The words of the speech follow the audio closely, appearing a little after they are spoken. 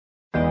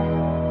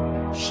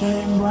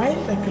Shine bright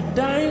like a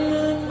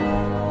diamond.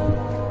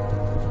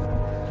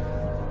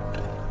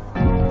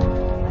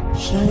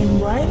 Shine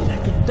bright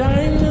like a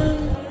diamond.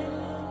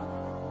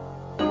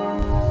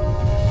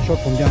 Shot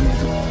from down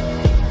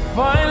there.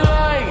 Fine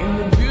light in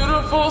the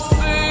beautiful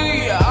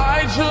sea.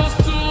 I chose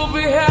to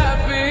be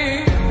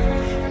happy.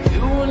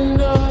 You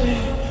and I,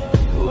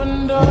 we're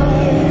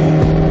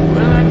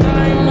like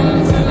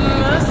diamonds in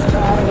the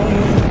sky.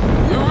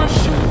 You're a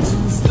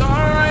shooting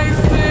star, I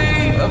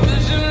see, a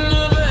vision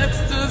of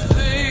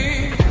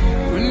ecstasy.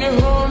 When you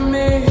hold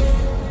me,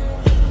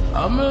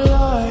 I'm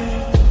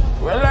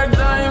alive. We're like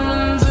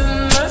diamonds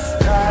in the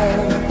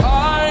sky.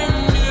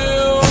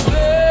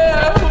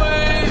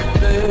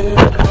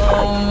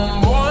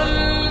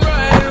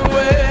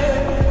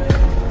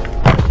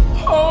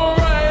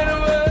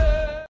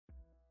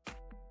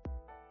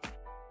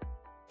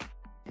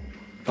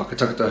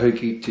 Whakatakata hau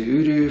ki te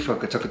uru,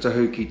 whakatakata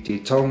hau ki te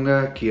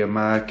taonga, kia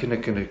mā kina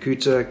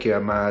kuta, kia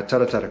mā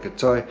taratara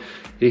katai,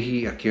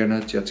 ehi a ki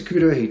ana te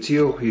atakura, he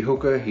tio, he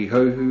hoka, he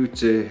hauhu,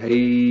 te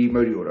hei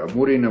mauri ora.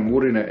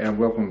 Morena, and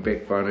welcome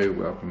back whānau,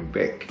 welcome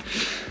back.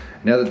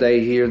 Another day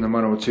here in the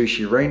Manawatu.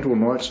 She rained all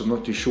night, so I'm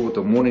not too sure what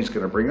the morning's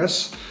going to bring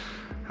us.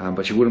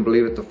 But you wouldn't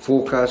believe it, the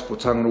forecast for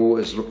Tangaroa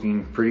is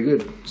looking pretty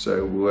good.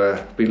 So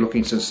we've been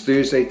looking since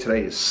Thursday,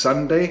 today is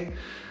Sunday.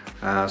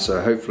 So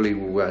hopefully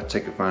we'll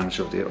take advantage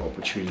of that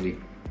opportunity.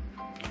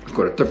 We've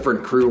got a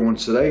different crew on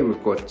today.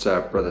 We've got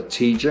brother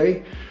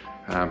TJ,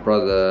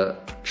 brother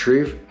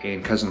Trev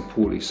and cousin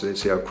Paulie. So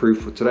that's our crew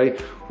for today.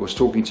 I was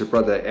talking to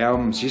brother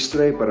Alms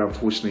yesterday, but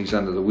unfortunately he's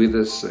under the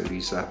weather, so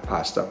he's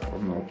passed up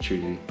on the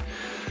opportunity.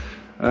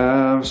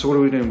 So what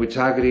are we doing? We're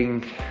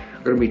going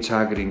to be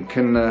targeting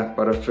kina,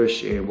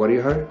 butterfish and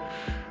warehou.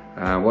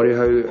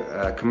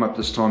 Warehou come up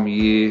this time of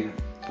year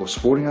for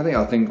sporting.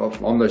 I think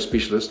on those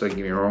specialists, don't get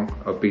me wrong,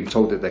 I've been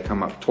told that they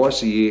come up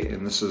twice a year,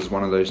 and this is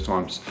one of those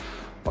times.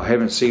 I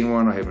haven't seen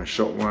one, I haven't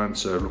shot one,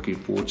 so looking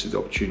forward to the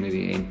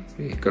opportunity, and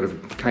yeah,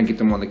 can't get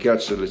them on the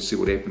couch, so let's see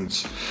what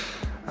happens.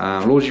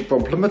 Largely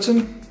from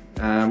Plimerton,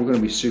 we're going to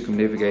be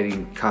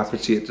circumnavigating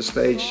Kapiti at this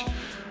stage.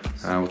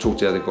 We'll talk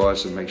to the other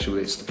guys and make sure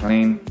that's the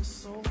plan.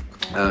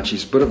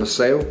 She's a bit of a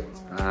sail.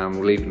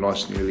 We'll leave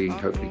nice and early and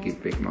hopefully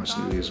get back nice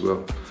and early as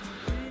well.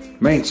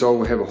 Main so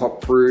we'll have a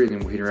hop through and then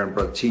we'll head around to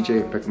brother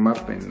TJ and pick him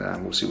up, and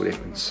we'll see what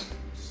happens.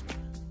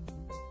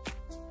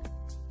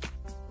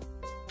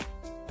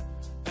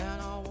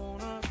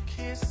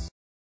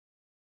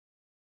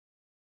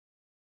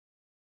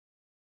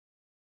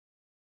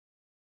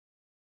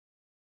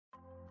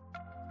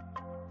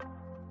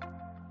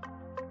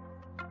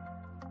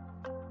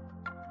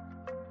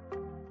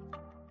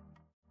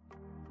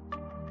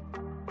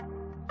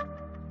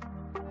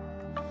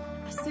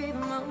 I see the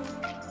moon,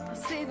 I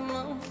see the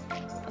moon,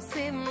 I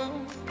see the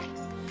moon.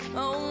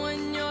 Oh,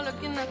 when you're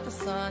looking at the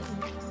sun.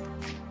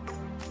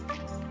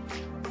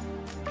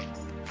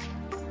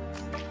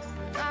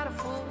 Not a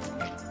fool,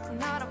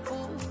 not a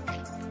fool,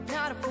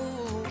 not a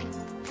fool.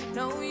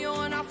 No,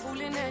 you're not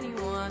fooling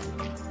anyone.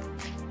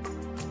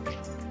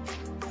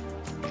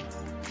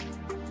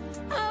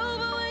 Oh,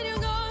 but when you're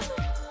gone,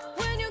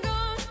 when you're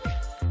gone,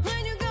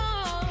 when you're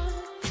gone,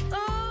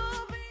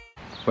 oh,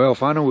 Well,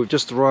 final, we've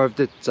just arrived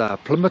at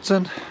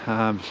Plimerton.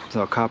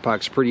 The car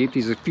park's pretty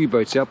empty. There's a few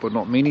boats out, but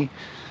not many.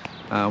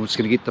 We're just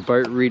going to get the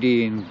boat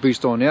ready and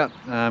boost on out.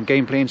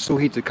 Game plan still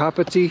head to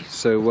Kapiti,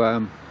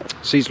 so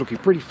sea's looking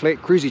pretty flat.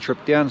 Cruisy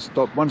trip down,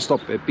 one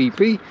stop at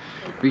BP,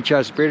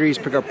 recharge the batteries,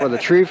 pick up brother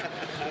Trev,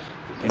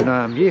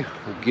 and yeah,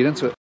 we'll get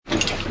into it.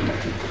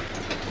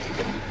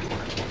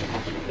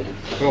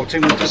 Well,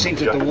 Tim, we've just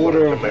entered the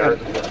water.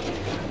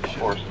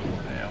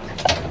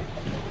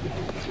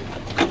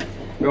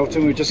 Well,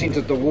 Tim, we've just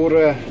entered the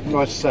water.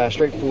 Nice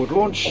straightforward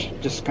launch,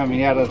 just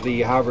coming out of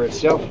the harbour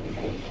itself.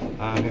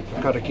 He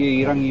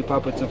whakarakia I rangi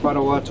pāpata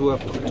wharawa atua,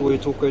 whakatoe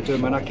tōko tō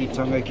manaki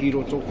tango ki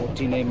roto o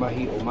tēnei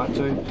mahi o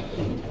mātou.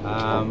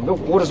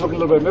 Water's looking a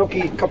little bit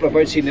milky, a couple of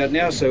boats heading out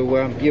now, so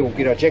yeah, we'll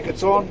get our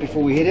jackets on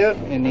before we head out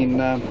and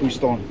then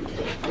boost on.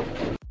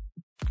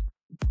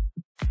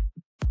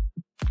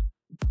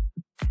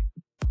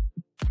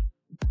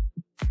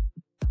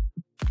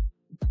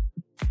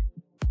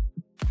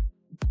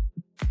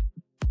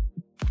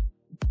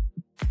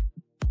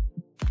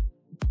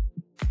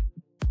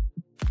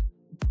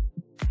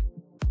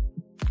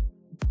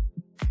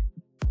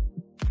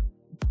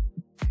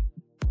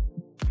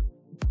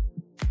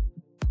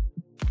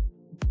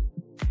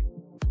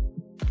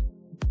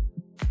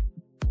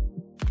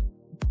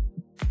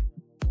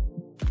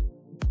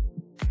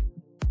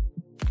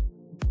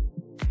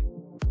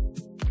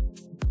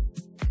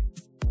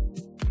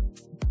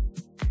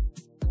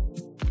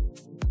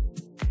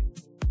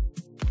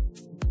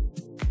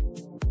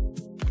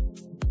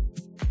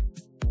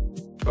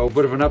 Well, a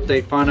bit of an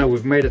update, whānau.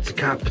 We've made it to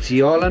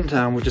Kapiti Island.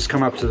 We've just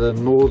come up to the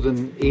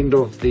northern end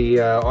of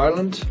the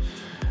island.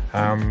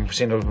 We've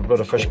seen a little bit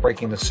of fish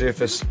breaking the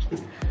surface.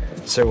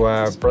 So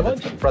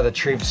brother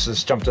Trev's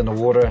has jumped in the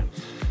water.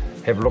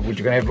 Have a look. We're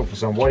going to have a look for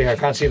some warehou. I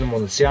can't see them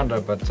on the sounder,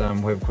 but we'll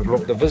have a quick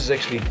look. The viz is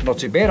actually not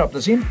too bad up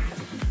this end.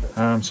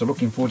 So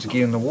looking forward to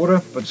getting in the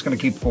water, but just going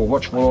to keep a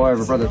watchful eye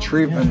over brother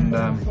Trev and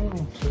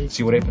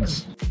see what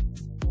happens.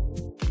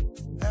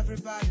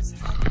 Everybody's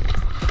happy.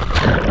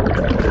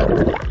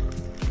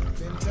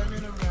 Been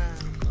turning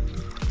around,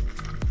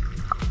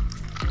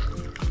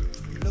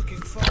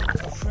 looking for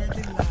a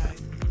friendly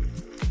light,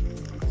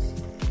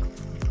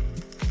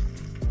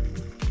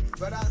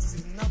 but I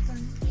see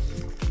nothing.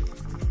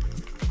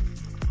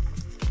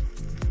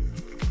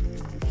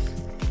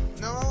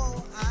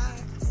 No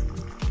eyes,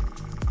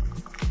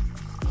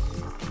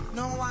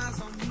 no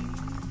eyes on me.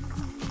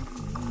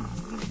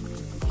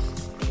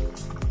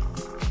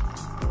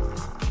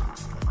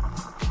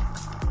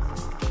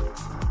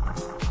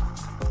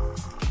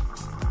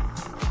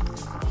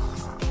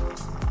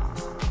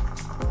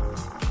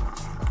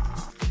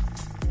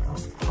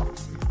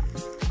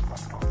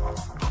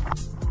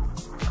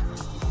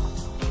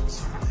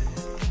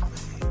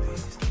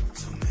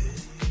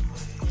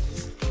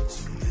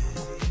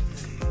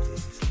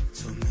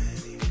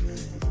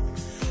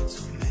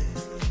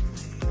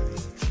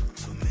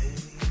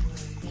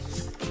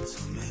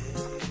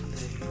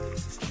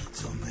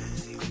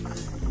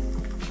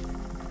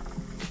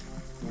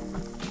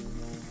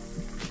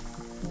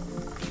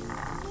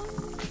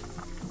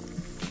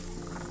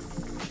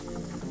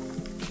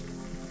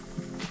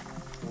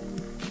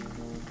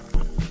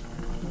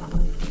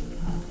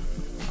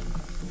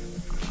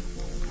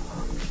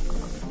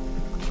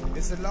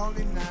 It's a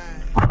lonely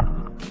night.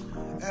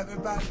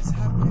 Everybody's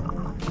happy.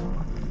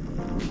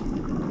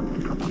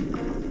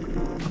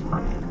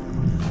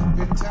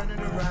 Been turning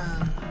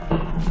around,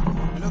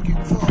 looking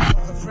for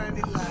a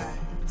friendly light.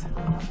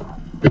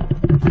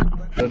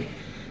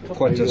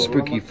 Quite a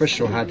spooky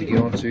fish, or hard to get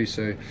onto,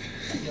 so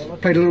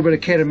played a little bit of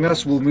cat and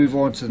mouse. We'll move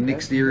on to the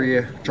next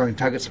area, try and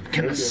target some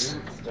killers.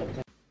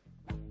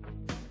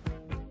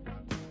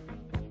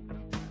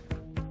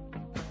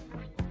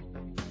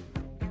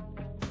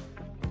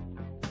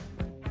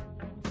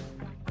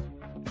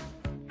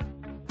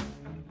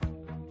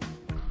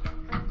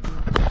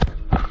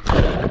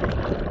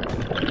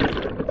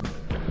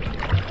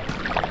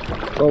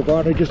 Well,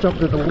 Barney just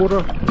jumped in the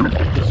water,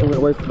 just swinging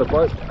away from the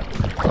boat.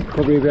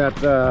 Probably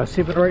about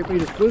 7 or 8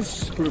 metres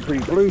blizz,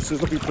 pretty blue, so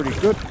it's looking pretty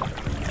good.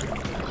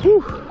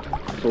 Whew.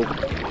 So,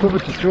 put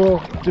it to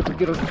shore, just to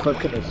get on the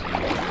focus.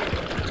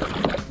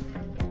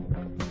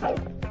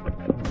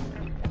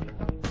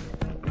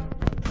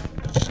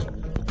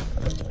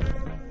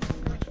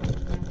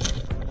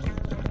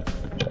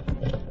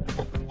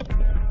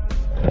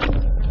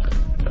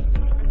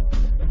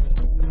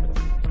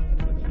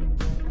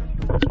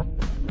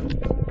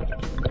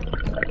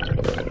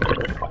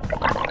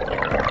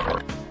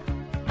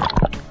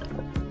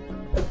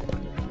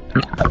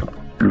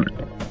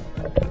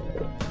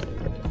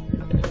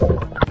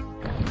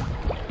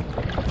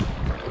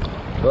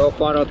 Well,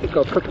 fine, I think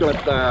I'll quickly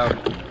let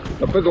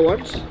the bigger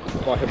ones.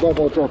 I have one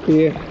more drop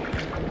here.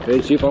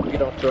 Let's see if I can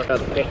get onto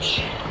another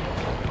patch.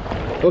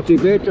 Not too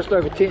bad, just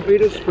over 10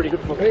 metres, pretty good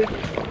for me.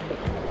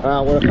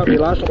 When I come here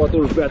last time I thought it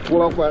was about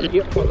 12, but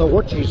yep, the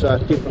watch is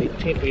definitely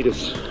 10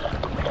 metres.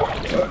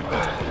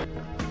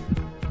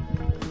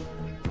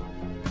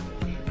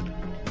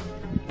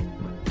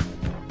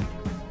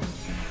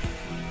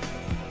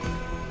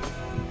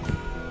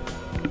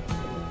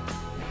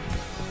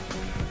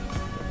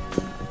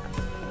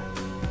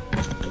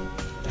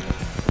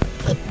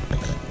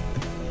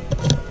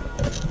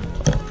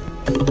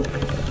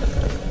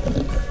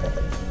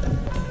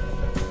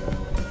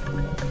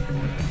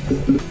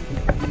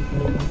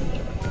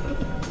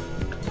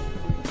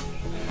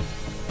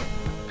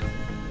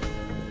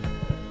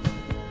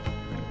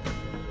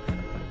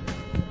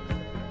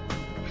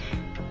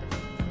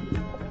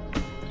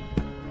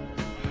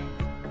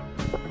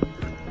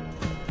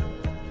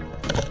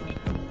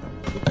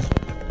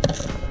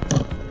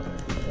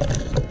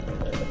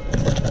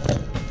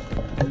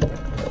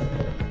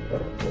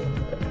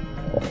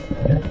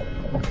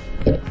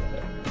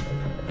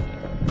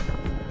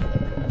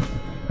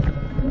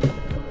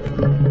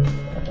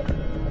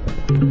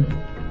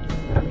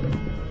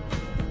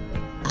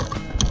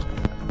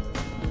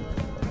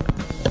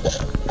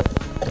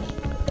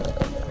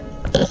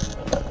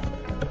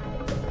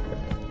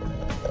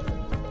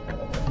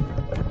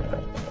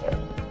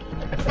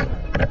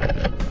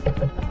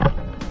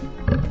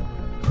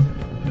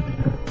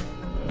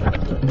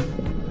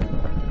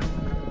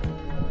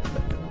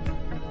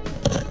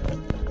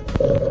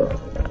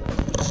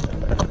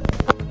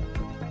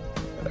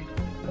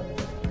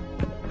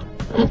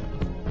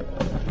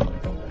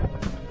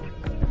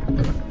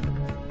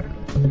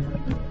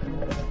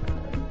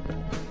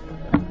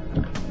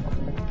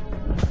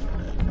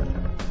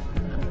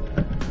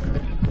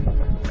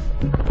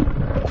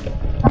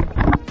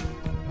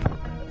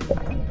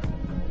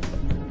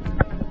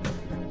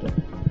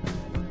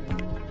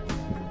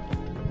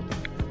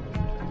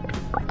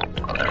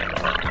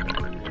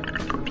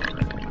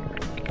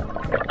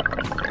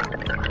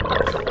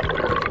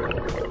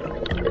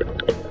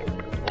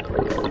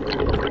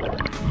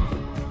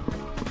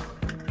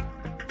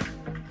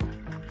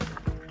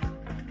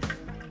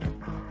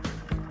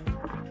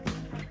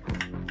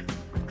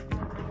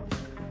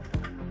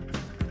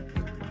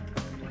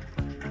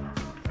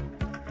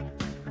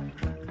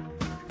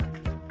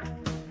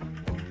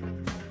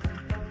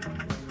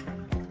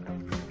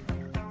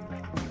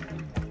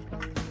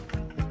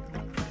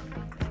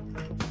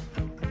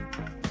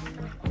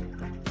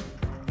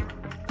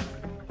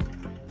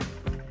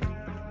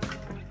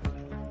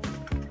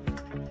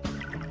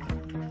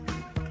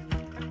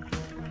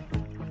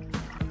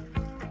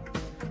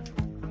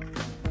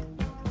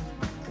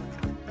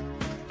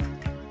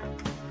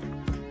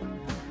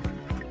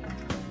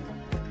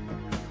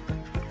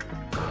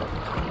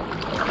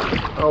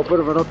 Oh, a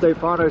bit of an update,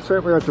 whānau. So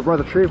we went to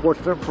Brother Trev,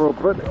 watched him for a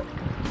bit.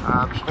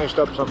 Smashed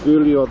up some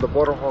burley on the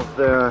bottom of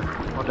the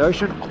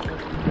ocean,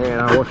 and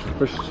I watched the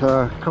fish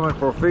come in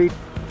for a feed.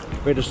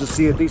 Managed to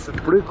see a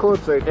decent blue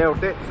cod, so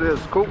nailed that, so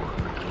that's cool.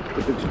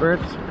 Good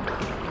experience.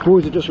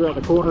 Boys are just around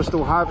the corner,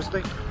 still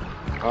harvesting.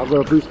 I've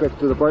got to boost back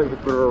to the boat, have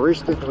a bit of a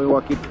rest, and we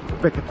might get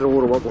back into the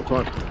water one more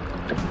time.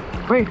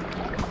 Me.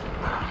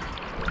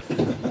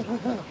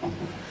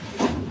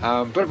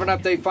 Bit of an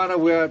update, whānau.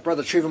 We're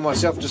Brother Trev and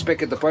myself just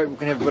back at the boat. We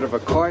can have a bit of a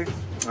kai.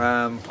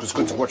 It's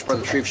good to watch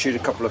Brother Trev shoot a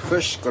couple of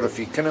fish. Got a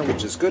few kinna,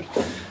 which is good.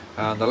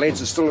 The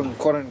lads are still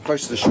quite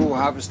close to the shore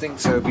harvesting,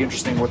 so it'll be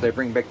interesting what they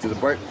bring back to the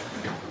boat.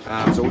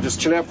 So we'll just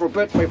chill out for a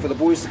bit, wait for the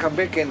boys to come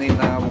back, and then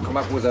we'll come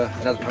up with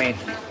another plan.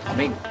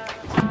 Me.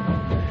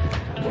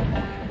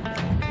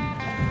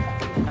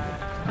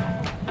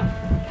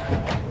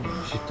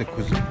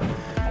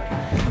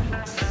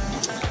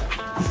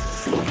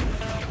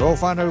 Well,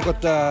 whānau, we've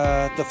got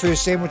the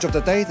first sandwich of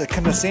the day, the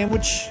kinna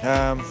sandwich.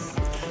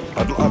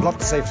 I'd love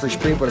to say fresh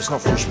bread, but it's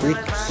not fresh bread,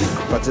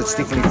 but it's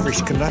definitely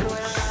fresh kinna.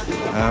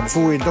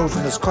 Before we indulge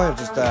in this kai, I'll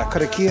just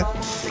karakia.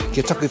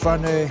 Kia taku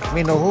whānau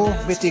mena ho,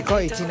 me te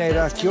kai, tēnei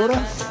rā kia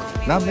ora,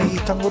 nā me I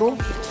tangaro.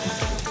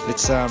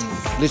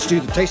 Let's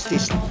do the taste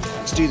test.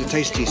 Let's do the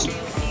taste test.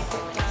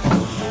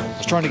 I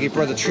was trying to get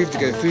Brother Trev to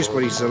go first,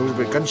 but he's a little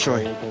bit gun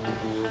shy,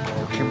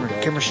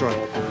 camera shy.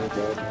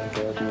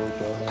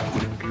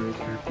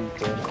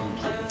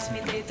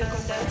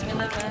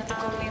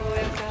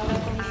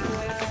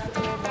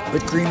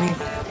 Bit creamy.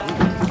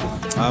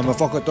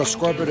 If I could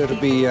describe it,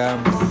 it'd be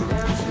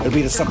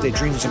the stuff their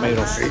dreams are made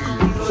of.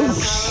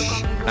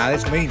 Nah,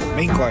 that's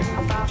mean kai.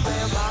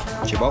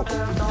 Chibok.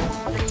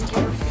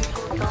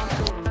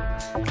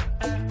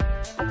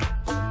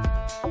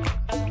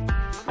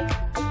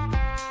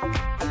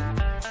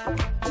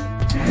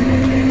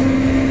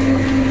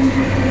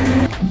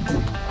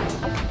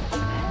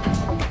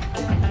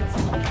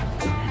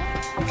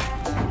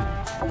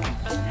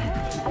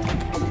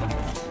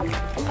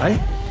 Hey?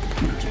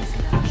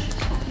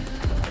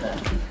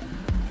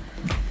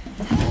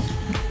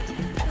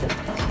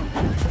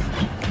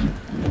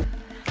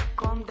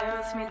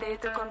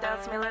 Com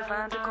Deus me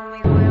levanto,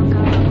 comigo eu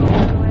canto,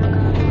 comigo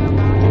eu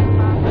canto, eu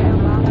bato, eu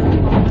bato, eu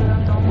tomo um drink, eu fico. Com Deus me deito, com Deus me levanto, comigo eu canto,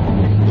 eu tomo um drink,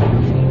 eu fico.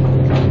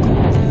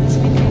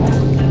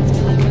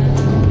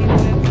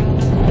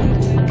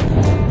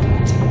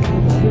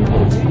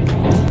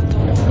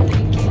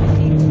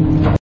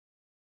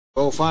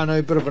 Well, whānau,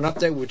 a bit of an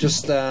update. We're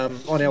just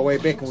on our way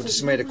back, and we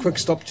just made a quick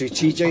stop to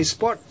TJ's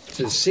spot,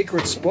 to his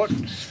secret spot.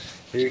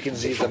 Here you can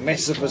see the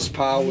massivest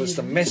powers,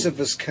 the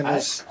massivest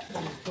kinnas,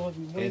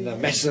 and the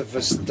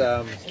massivest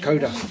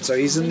coda. So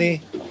he's in there.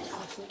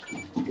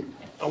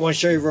 I won't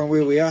show everyone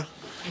where we are,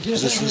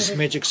 because this is his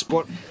magic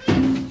spot.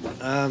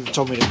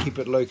 Told me to keep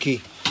it low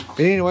key.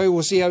 But anyway,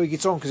 we'll see how he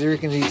gets on, because he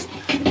reckons he's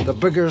the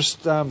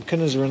biggest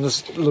kinnas are in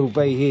this little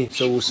bay here.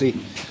 So we'll see.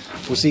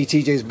 We'll see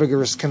TJ's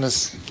biggest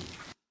kinnas.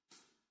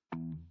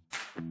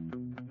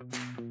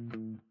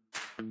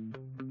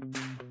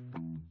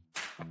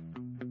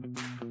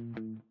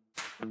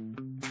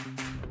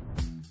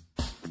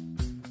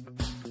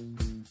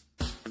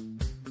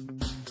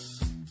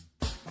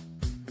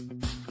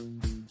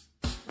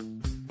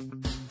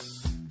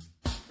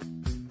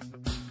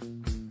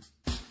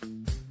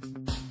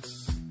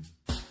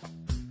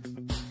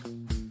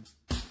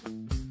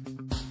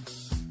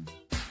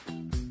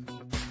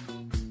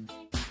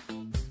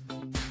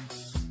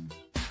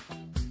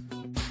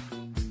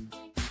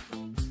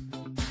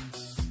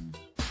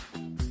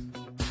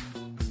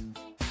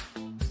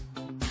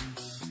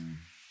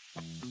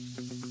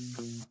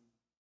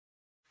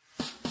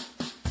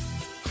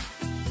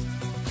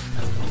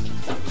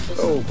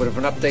 Oh, bit of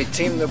an update,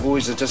 team. The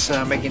boys are just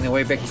making their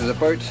way back to the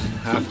boat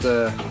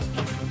after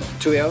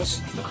 2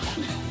 hours.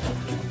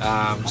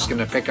 Just going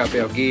to pack up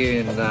our gear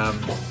and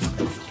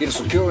get us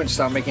secure and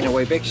start making our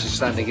way back. It's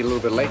starting to get a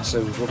little bit late, so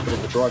we've got a bit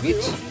of a drive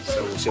yet.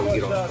 So we'll see how we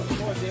get on.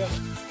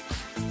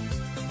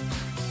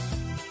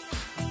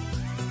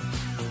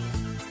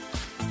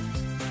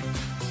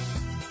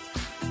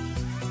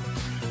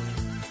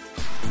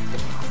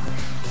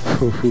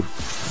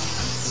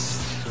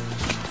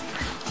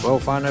 Well,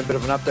 fine, a bit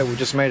of an update. We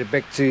just made it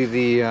back to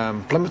the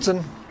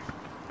Plimerton.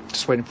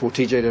 Just waiting for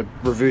TJ to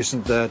reverse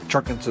the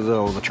truck into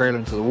the trailer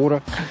into the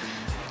water.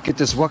 Get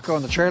this waka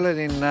on the trailer,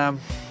 then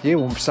yeah,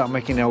 we'll start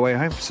making our way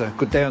home. So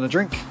good day on the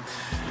drink.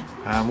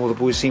 All the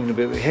boys seem to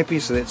be a bit happy,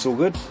 so that's all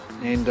good.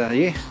 And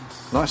yeah,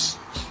 nice.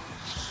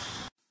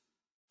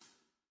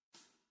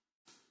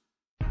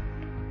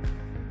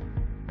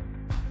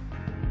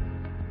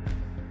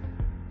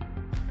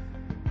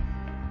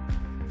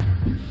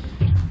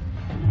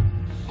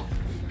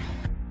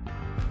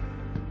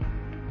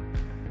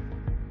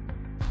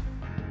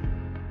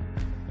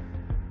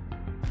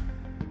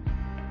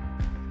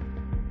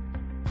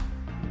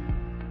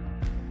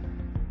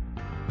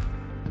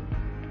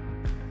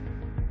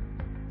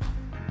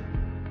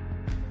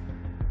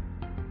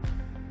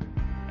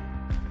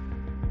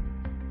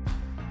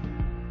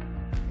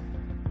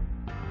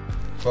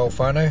 Well,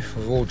 whānau,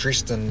 we've all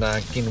dressed and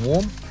getting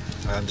warm.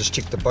 Just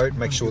check the boat,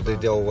 make sure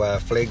that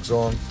the flag's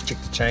on,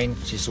 check the chain,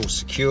 she's all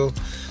secure.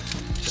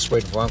 Just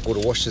waiting for Uncle to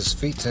wash his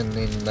feet, and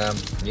then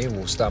yeah,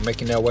 we'll start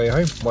making our way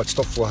home. Might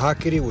stop for a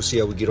hakere, we'll see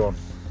how we get on.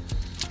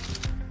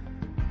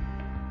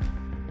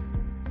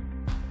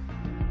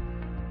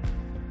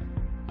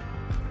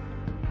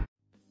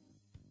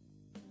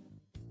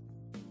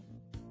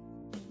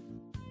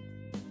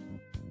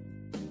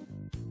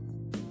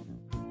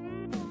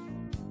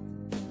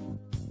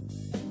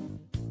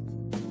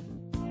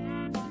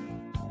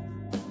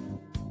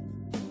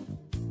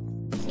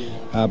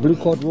 Blue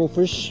cod raw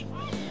fish,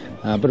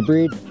 a bit of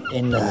bread,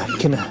 and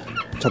kina,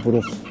 top it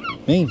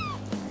off. Mean.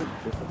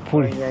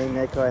 Puri.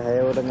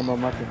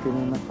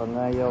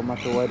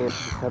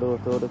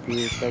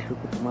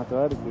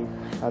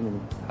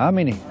 How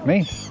many?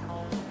 Mean.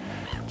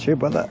 Cheer,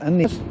 brother. And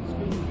this.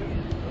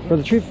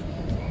 Brother Chief.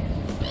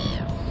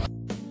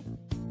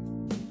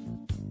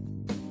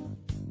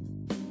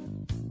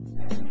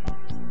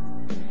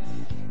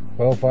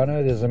 Well,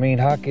 whānau, there's a mean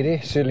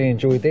hakere. Certainly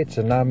enjoyed that.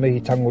 So ngā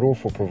mihi tangaro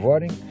for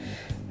providing.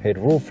 Had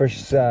raw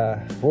fish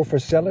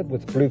salad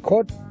with blue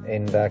cod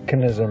and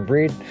kinners and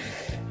bread,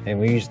 and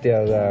we used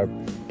our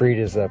bread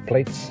as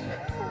plates.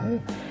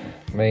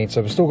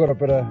 So we've still got a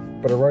bit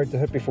of road to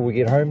hit before we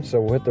get home. So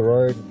we'll hit the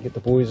road, get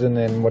the boys in,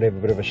 and we'll have a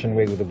bit of a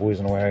shinwag with the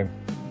boys on the way home.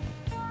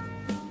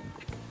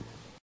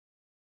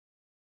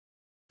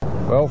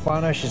 Well,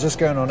 whānau, she's just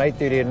going on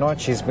 8:30 at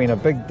night. She's been a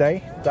big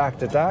day, dark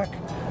to dark.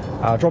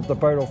 I dropped the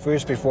boat off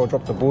first before I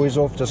dropped the boys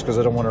off, just because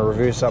I don't want to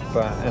reverse up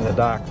in the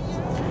dark.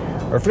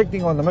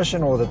 Reflecting on the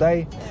mission or the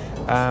day,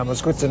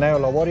 it's good to nail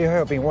a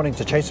Warehou. I've been wanting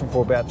to chase them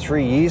for about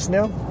 3 years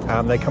now.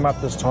 They come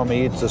up this time of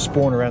year to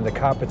spawn around the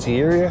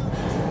Kapiti area.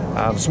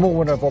 Small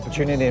window of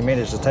opportunity and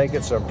managed to take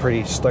it, so I'm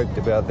pretty stoked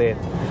about that.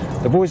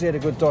 The boys had a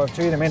good dive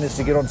too. They managed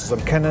to get onto some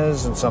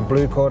kinners and some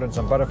blue cod and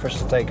some butterfish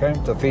to take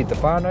home to feed the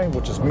whānau,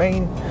 which is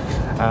mean.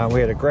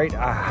 We had a great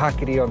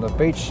hakere on the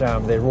beach.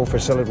 Their raw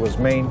fish salad was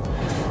mean,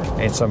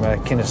 and some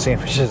kinner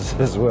sandwiches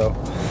as well.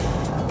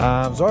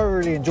 So I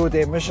really enjoyed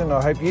that mission.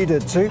 I hope you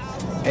did too.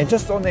 And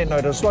just on that note,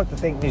 I'd just like to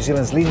thank New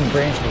Zealand's leading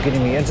brands for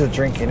getting me into the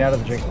drink and out of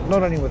the drink,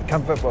 not only with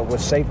comfort but with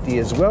safety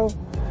as well.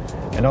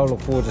 And I'll look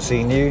forward to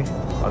seeing you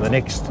on the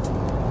next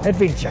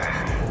adventure.